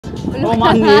我妈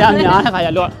你呀你啊，看下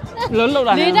落来。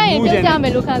你这也就下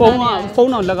面路看到你。风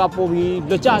浪那个波比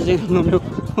落价钱那么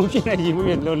我现在衣服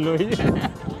也落。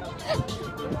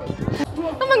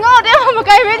他们我这我们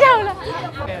改变掉了。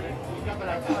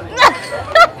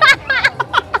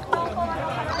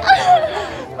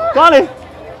哪里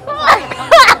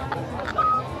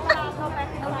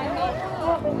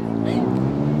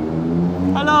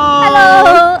Hello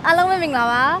အားလုံးပဲမင်္ဂလာ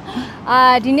ပါ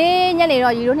ဒီနေ့ညနေ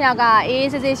တော့ရီတို့နှစ်ယောက်ကအေး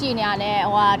စစ်စစ်ရှိနေရတယ်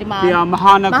ဟိုဟာဒီမှာမ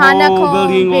ဟာနခွန်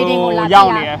building ကိုရော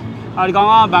က်နေတယ်ဒီကောင်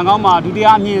ကဘန်ကောက်မှာဒုတိယ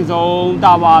အမြင့်ဆုံး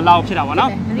တာဝါလောက်ဖြစ်တာပေါ့နော်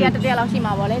ဒုတိယတစ်လောက်ရှိ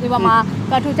မှာပေါ့လေဒီပေါ်မှာ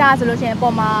ကထူးခြားဆိုလို့ရှိရင်အ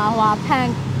ပေါ်မှာဟိုဟာဖ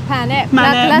န်နဲ့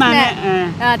glass နဲ့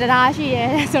တရားရှိရဲ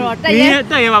ဆိုတော့တက်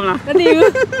ရဲပါမလားမသိဘူး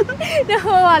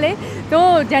ဟိုပါလေ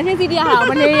တို့ဂျန်ချင်းစီတီးဟာ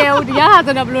မနေရဘူးဒီကဟာ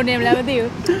ဆိုတော့ဘယ်လိုနေမလဲမသိဘူး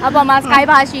အပေါ်မှာ sky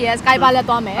bar ရှိရဲ sky bar လည်း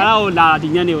သွားမယ်အဲ့ဒါကိုလာဒီ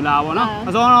ညနေကိုလာပါတော့အ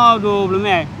စောတော့ဘယ်လို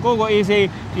လဲကိုအေးစေး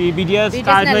ဒီ BDS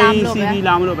sky train CD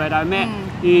လာမလို့ပဲဒါပေမဲ့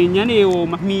ဒီညနေကို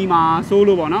မမီမှာစိုး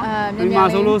လို့ပေါ့နော်မီမှာ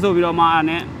စိုးလို့ဆိုပြီးတော့မှအဲ့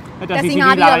နဲ့တက်စီ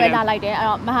ငါးပြီးတော့ပဲလာလိုက်တယ်အဲ့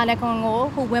တော့မဟာလက်ခွန်ကို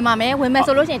ခုဝင်ပါမယ်ဝင်မယ်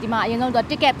ဆိုလို့ရှိရင်ဒီမှာအရင်ဆုံးတော့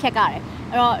ticket ဖြတ်ကြတယ်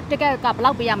အဲ့တော့ ticket ကဘယ်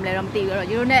လောက်ပေးရမလဲတော့မသိဘူးအဲ့တော့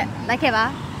ယူရိုနဲ့လိုက်ခဲ့ပါ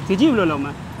ဒီကြည့်ဘယ်လိုလုပ်မ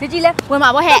လဲဒီကြည့်လဲဝင်ပါ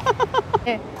ဗောဟဲ့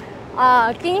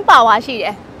King Power ရှိတ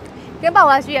ယ် King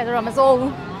Power ရှိရဆိုတော့မစိုး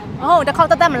ဘူးဟုတ်တစ်ခေါက်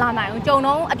တက်မလာနိုင်ဘူးကြုံ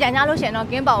တော့အပြန်ကြလို့ရှိရင်တော့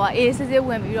King Power အေးစစ်စစ်ဝ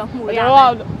င်ပြီးတော့မှုရရတယ်ကျွန်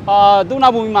တော်ကသူ့နော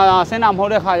က်ပုံမှာဆင်းတာမဟု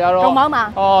တ်တဲ့ခါကျတော့တုံမောင်းမှာ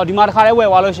ဒီမှာတစ်ခါလေးဝယ်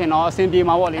သွားလို့ရှိရင်တော့အဆင်ပြေ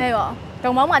မှာပေါ့လေအဲ့ပေါ့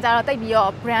တုံမောင်းမှာကျတော့တိတ်ပြီး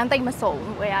တော့ brand တိတ်မစုံ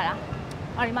ဘူးဝယ်ရတာ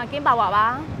ဒီမှာ King Power ပါ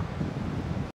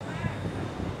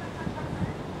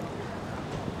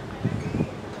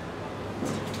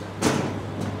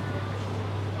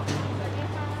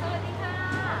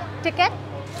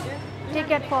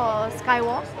Ticket for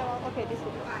Skywalk. Okay, this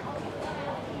is.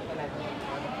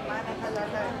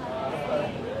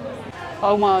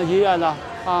 ဟောမှာရေးရလား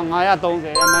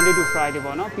930 Monday to Friday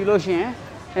ပေါ့နော်ပြီးလို့ရှိရ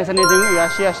င်စနေတင်လို့ရ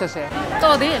180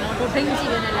တော်သေးရနော်ကိုထိန်းကြည့်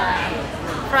နေလား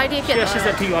Friday ဖြစ်တယ်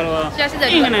180ထိသွားတော့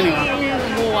180ထိနေနေပါ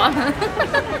ဟိုပါ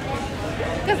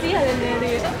ကစီးရတယ်နေ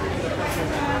လေ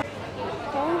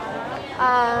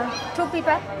2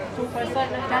 people 2 person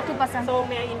yeah 2 person so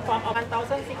may I inform of 1060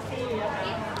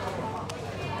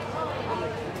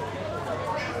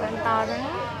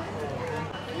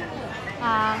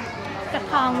 တစ်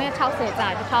ထောင်နဲ့60ကြာ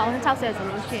တစ်ထောင်နဲ့60ဆို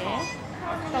လို့ရှိရင်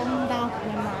3000မြ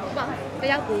န်မာပေါ့တ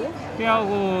ယောက်ကို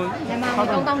မြန်မာ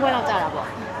3000ခွဲလောက်ကြာတာပေါ့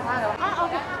โอ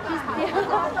เค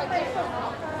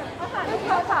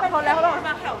ခေါ်လဲခေါ်တော့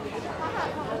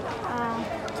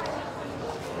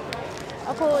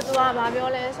အခုသူကဗာပြော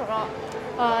လဲဆိုတော့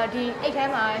ဒီအိတ်ထဲ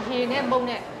မှာရေနဲ့မုံ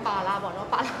နဲ့ပါလာပေါ့နော်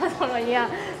ပါလာဆိုတော့ရေက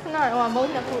ခဏတော့မုံ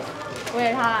တစ်ခုဝ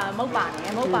ယ်ထားတာမုတ်ပါ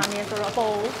နေဆိုတော့ပုံ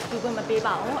သူကမပေး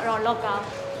ပါဘူးအဲ့တော့ lock ကောင်း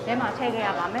ထဲမှာထည့်ခဲ့ရ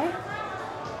ပါမယ်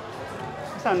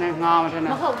ဆန်နဲ့ငါမထင်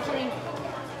နဲ့မဟုတ် free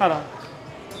ဟုတ်လား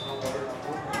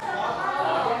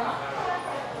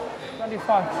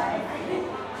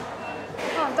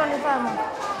2525မှာ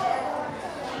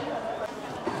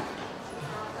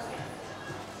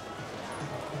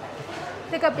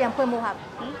这个变会木哈。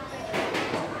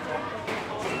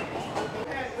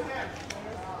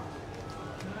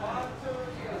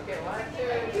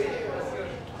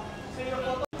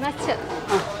那吃。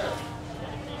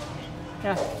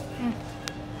呀。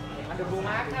Ada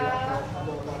bunga kah?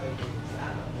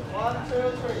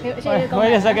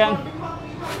 Wait a second.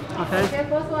 Okay. Okay,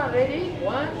 first one ready?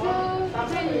 1, 2,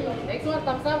 3. Next one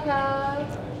thumbs up kah?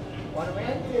 1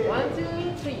 minute. 1,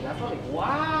 2, 3. Last one.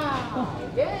 Wow.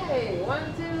 Yay.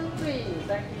 1, 2, 3.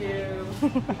 Thank you.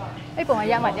 ไอ้ผม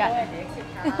ยากมากจ้ะ Thank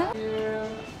you.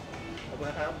 ขอบคุณ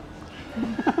นะครับ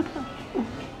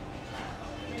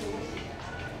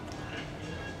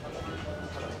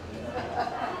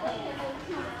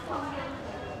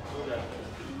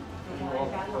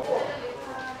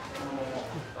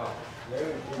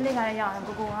နေ့ကလည်းရအောင်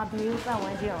ကိုကဘေးပတ်ဝ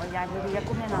န်းကျင်ကိုရာဒီရက်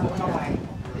ကိုမျက်နှာကိုတော့ဘ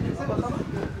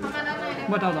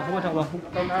တ်တော့လားဘတ်တော့လားဘူး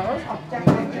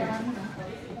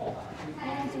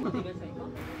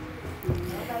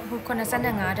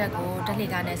85တက်ကိုတက်လေ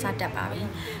ကားနဲ့စတက်ပါပြီ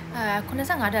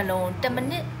85တက်လုံး10မိ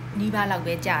နစ်နီးပါးလောက်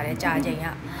ပဲကြာတယ်ကြာချိန်က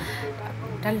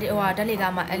တက်လေ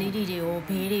ကားမှာ LED တွေကို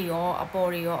ဘေးတွေရောအပေါ်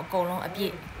တွေရောအကုန်လုံးအပြ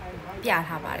ည့်ပြ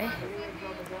ထားပါတယ်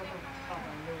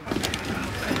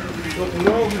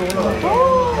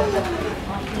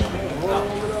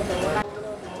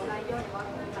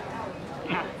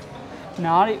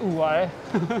နားရီဥပါတယ်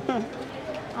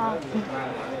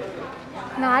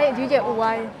နားရီအကြီးကျယ်ဥ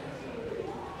သွားတယ်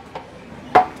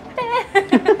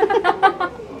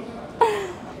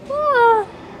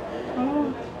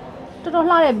တော်တော်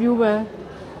လှတဲ့ view ပဲ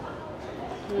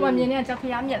ဟိုမြင်နေတာကြောက်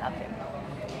ဖျားမြက်လာဖြ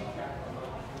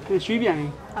စ်ရွှေ့ပြန်ပြီ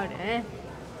ဟုတ်တယ်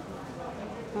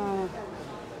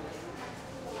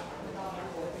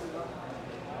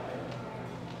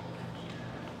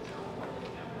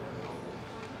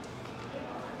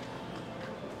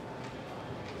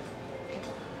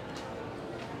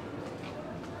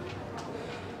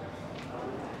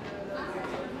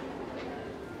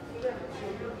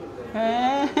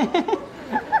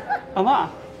Ama,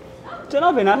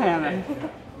 jangan benar ya men.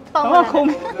 တောင်း Ama လာ không.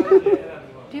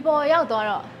 ဒီပေါ်ရောက်သွား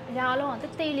တော့အရာလုံးက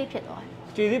တိတ်လေးဖြစ်သွားတယ်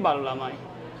Cuci baru lama.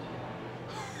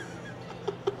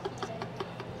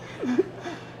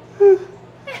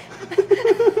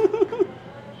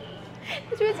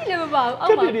 ကျွေးကြည့်လည်းမပါဘူးအော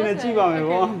က် Cek မှာ dia ni cuci bang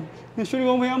ya. Ni suruh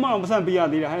kau punya mana pesan biar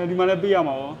dia. Hari di mana biar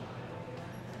mau.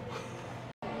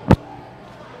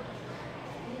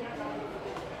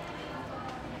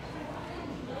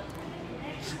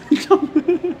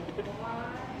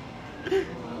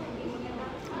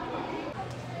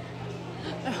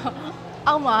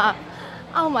 အော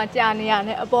က်မှာကြာနေရတ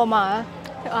ယ်အပေါ်မှာ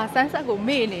ဆန်းဆက်ကို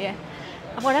မေ့နေရ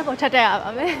အပေါ်တက်ကိုထက်တက်ရပါ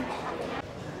မယ်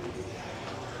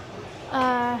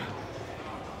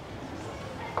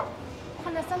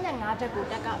85တက်ကို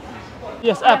တက်ကမယ်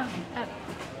Yes up.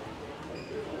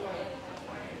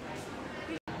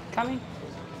 Coming.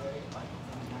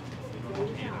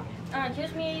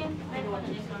 Excuse me.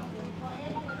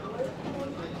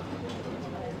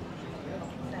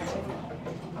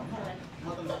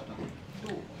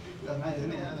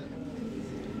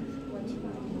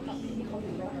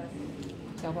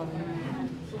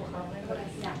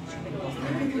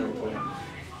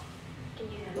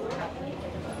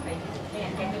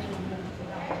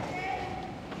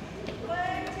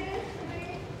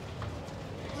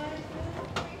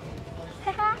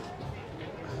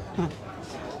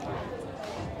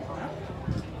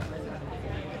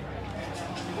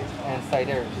 And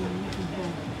cider.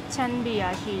 ချမ်းဘီယာ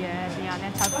ရှိတယ်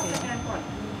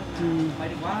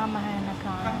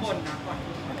160Mahanakhon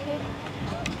Okay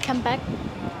come back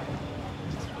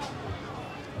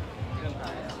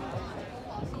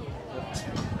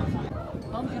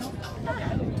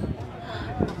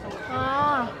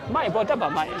မိုက်ပေါ်တက်ပါ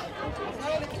မိုက် ဒီ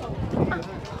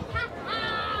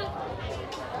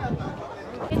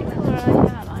ခေါ်ရရ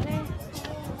ပါလေ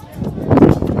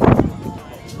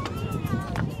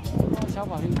ချောက်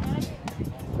ပါပြီ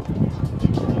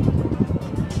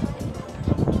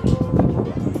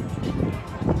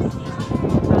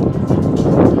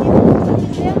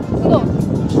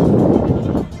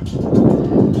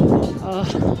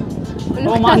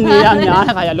ပုံမှန်နေရများ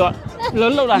တဲ့ခါကျတော့လွ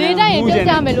တ်တာနဲ့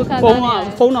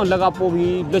ဖုန်းတော့လက်ကပို့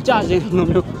ပြီးလွတ်ကြခြင်းလို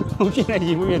မျိုးဟုတ်ဖြစ်နေ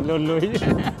ရင်ဘူးလွတ်လို့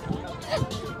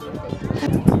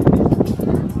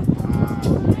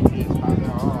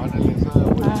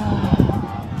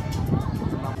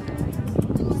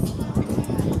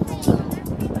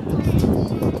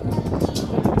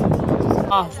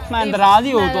မှန်တရားစီ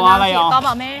ကိုသွားလိုက်အောင်သွား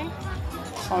ပါမယ်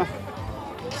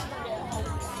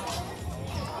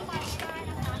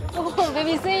ဘေ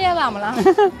ဘီဆေးရလာမလား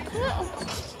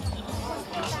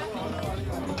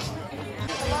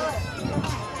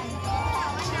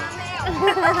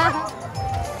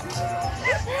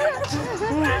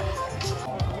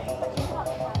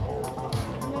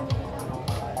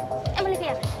အမလေးပြ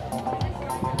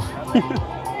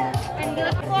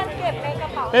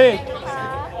ဟေး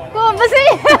ကိုမစီ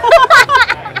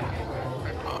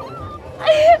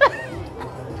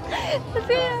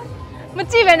မ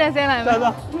ကြည့်ပဲနဲ့ဆင်းလိုက်မယ်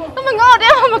သွားအမငေါ့တဲ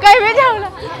မကြိုက်ပဲကြောက်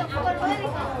လား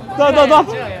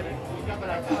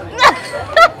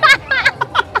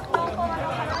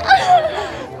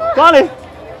သွားလေ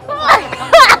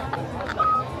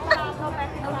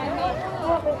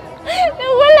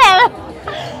ဝက်လဲ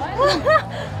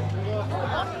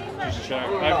Check.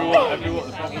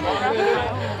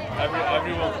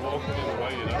 Everyone's walking in the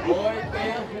way, you know.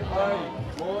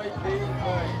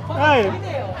 ဟေး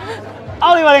အော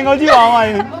က်လေးပါလေငေါကြည့်အောင်ပါ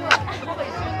လေ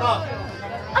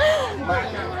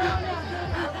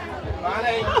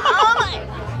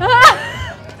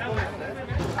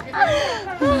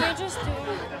just do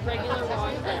regular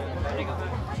one.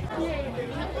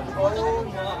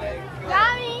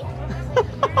 Mommy.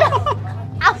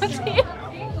 I'll see you.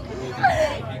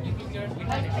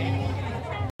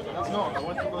 No, I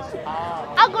want to go see.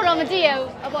 I'll go to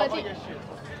the about it.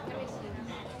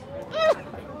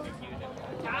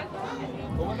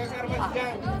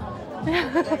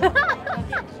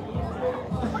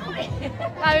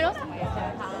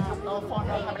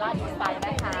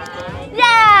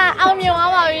 Yeah, ông nhiều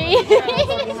lắm rồi.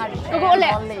 Cô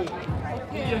lẹ.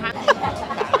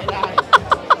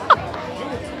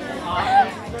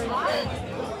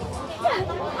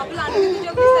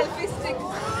 Selfie stick.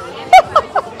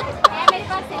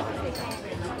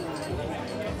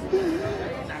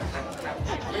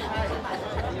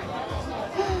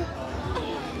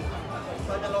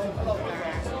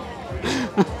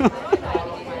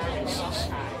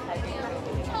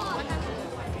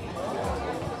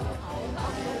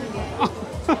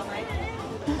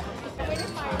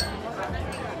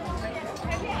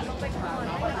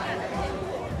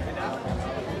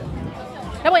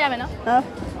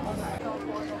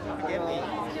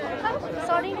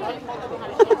 Sorry.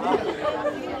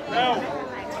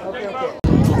 Okay, okay.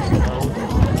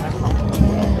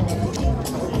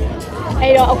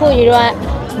 အဲ့တော့အခုရေတော့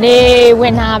နေဝ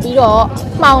င်လာပြီးတော့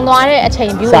မှောင်သွားတဲ့အချိ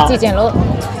န် view ကိုကြည့်ကြလို့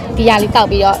ဒီရလေးတောက်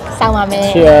ပြီးတော့စောင်းပါမယ်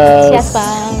Cheers ပါ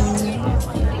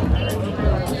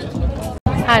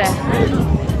ဟာလေ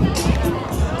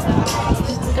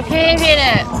တဖြည်းဖြည်း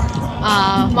နဲ့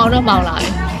မှောင်တော့မှောင်လာပြီ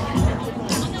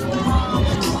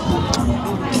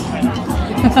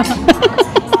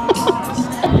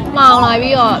မှောင်လာ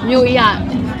ပြီးတော့မြို့ကြီးက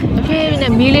တဖြည်းဖြည်း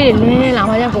နဲ့မီးလေးတွေလင်းလာ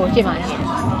မှကျကိုကြည့်ပါရ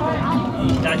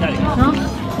နော်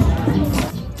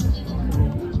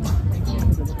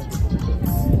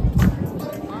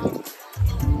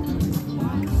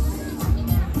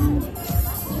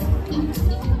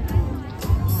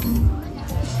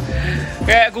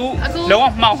ကဲအခုလုံးဝ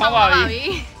မှောင်သွားပါပြီ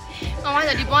။အော်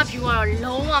ဆိုဒီဘောက view ကတော့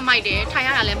လုံးဝမိုက်တယ်။ထိုင်ရ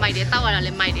တာလည်းမိုက်တယ်။တောက်ရတာလ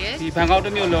ည်းမိုက်တယ်။ဒီဘန်ကောက်တ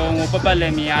စ်မြို့လုံးကိုပတ်လ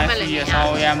ည်းမြင်ရစီရဆော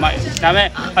င်းရမိုက်။ဒါပေမဲ့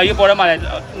အဲဒီပေါ်ထဲမှာလည်း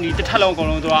ဒီတစ်ထပ်လုံးအကုန်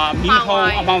လုံးသူကမီးဖုံး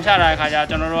အမောင်ချတာတဲ့ခါကျ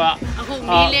ကျွန်တော်တို့ကအခု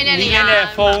မီးလင်းတဲ့နေရာ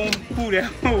ဖုံးပူတယ်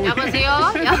ဟုတ်။ရပါစေရော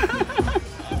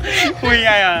။ဝင်ရ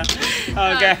ဟု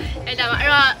တ်ကဲ့အဲ့ဒါအဲ့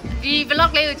တော့ဒီ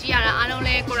vlog လေးကိုကြည့်ရတာအားလုံးလ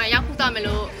ည်းကိုယ်တိုင်ရောက်ခုသွားမယ်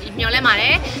လို့မျှော်လင့်ပါတ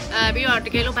ယ်ပြီးတော့တ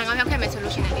ကယ်လို့ဘန်ကောက်ရောက်ခဲ့မယ်ဆို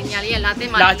လို့ရှိရင်ဒီနေရာလေးကလာသင့်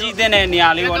ပါလာကြည့်တဲ့နေရာ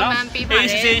လေးပေါ့နော်အေး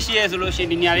ဆေးရှိရဆိုလို့ရှိရင်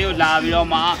ဒီနေရာလေးကိုလာပြီးတော့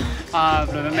မှ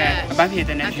ဘယ်လိုလဲအပန်းဖြေ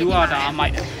တဲ့ view ကဒါအမို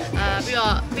က်တယ်ပြီး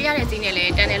တော့ပေးရတဲ့ဈေးနဲ့လ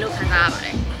ည်းတန်တယ်လို့ခံစားရပါတ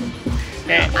ယ်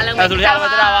ကဲအားလုံးပဲဆိုလို့ရပါ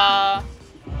တော့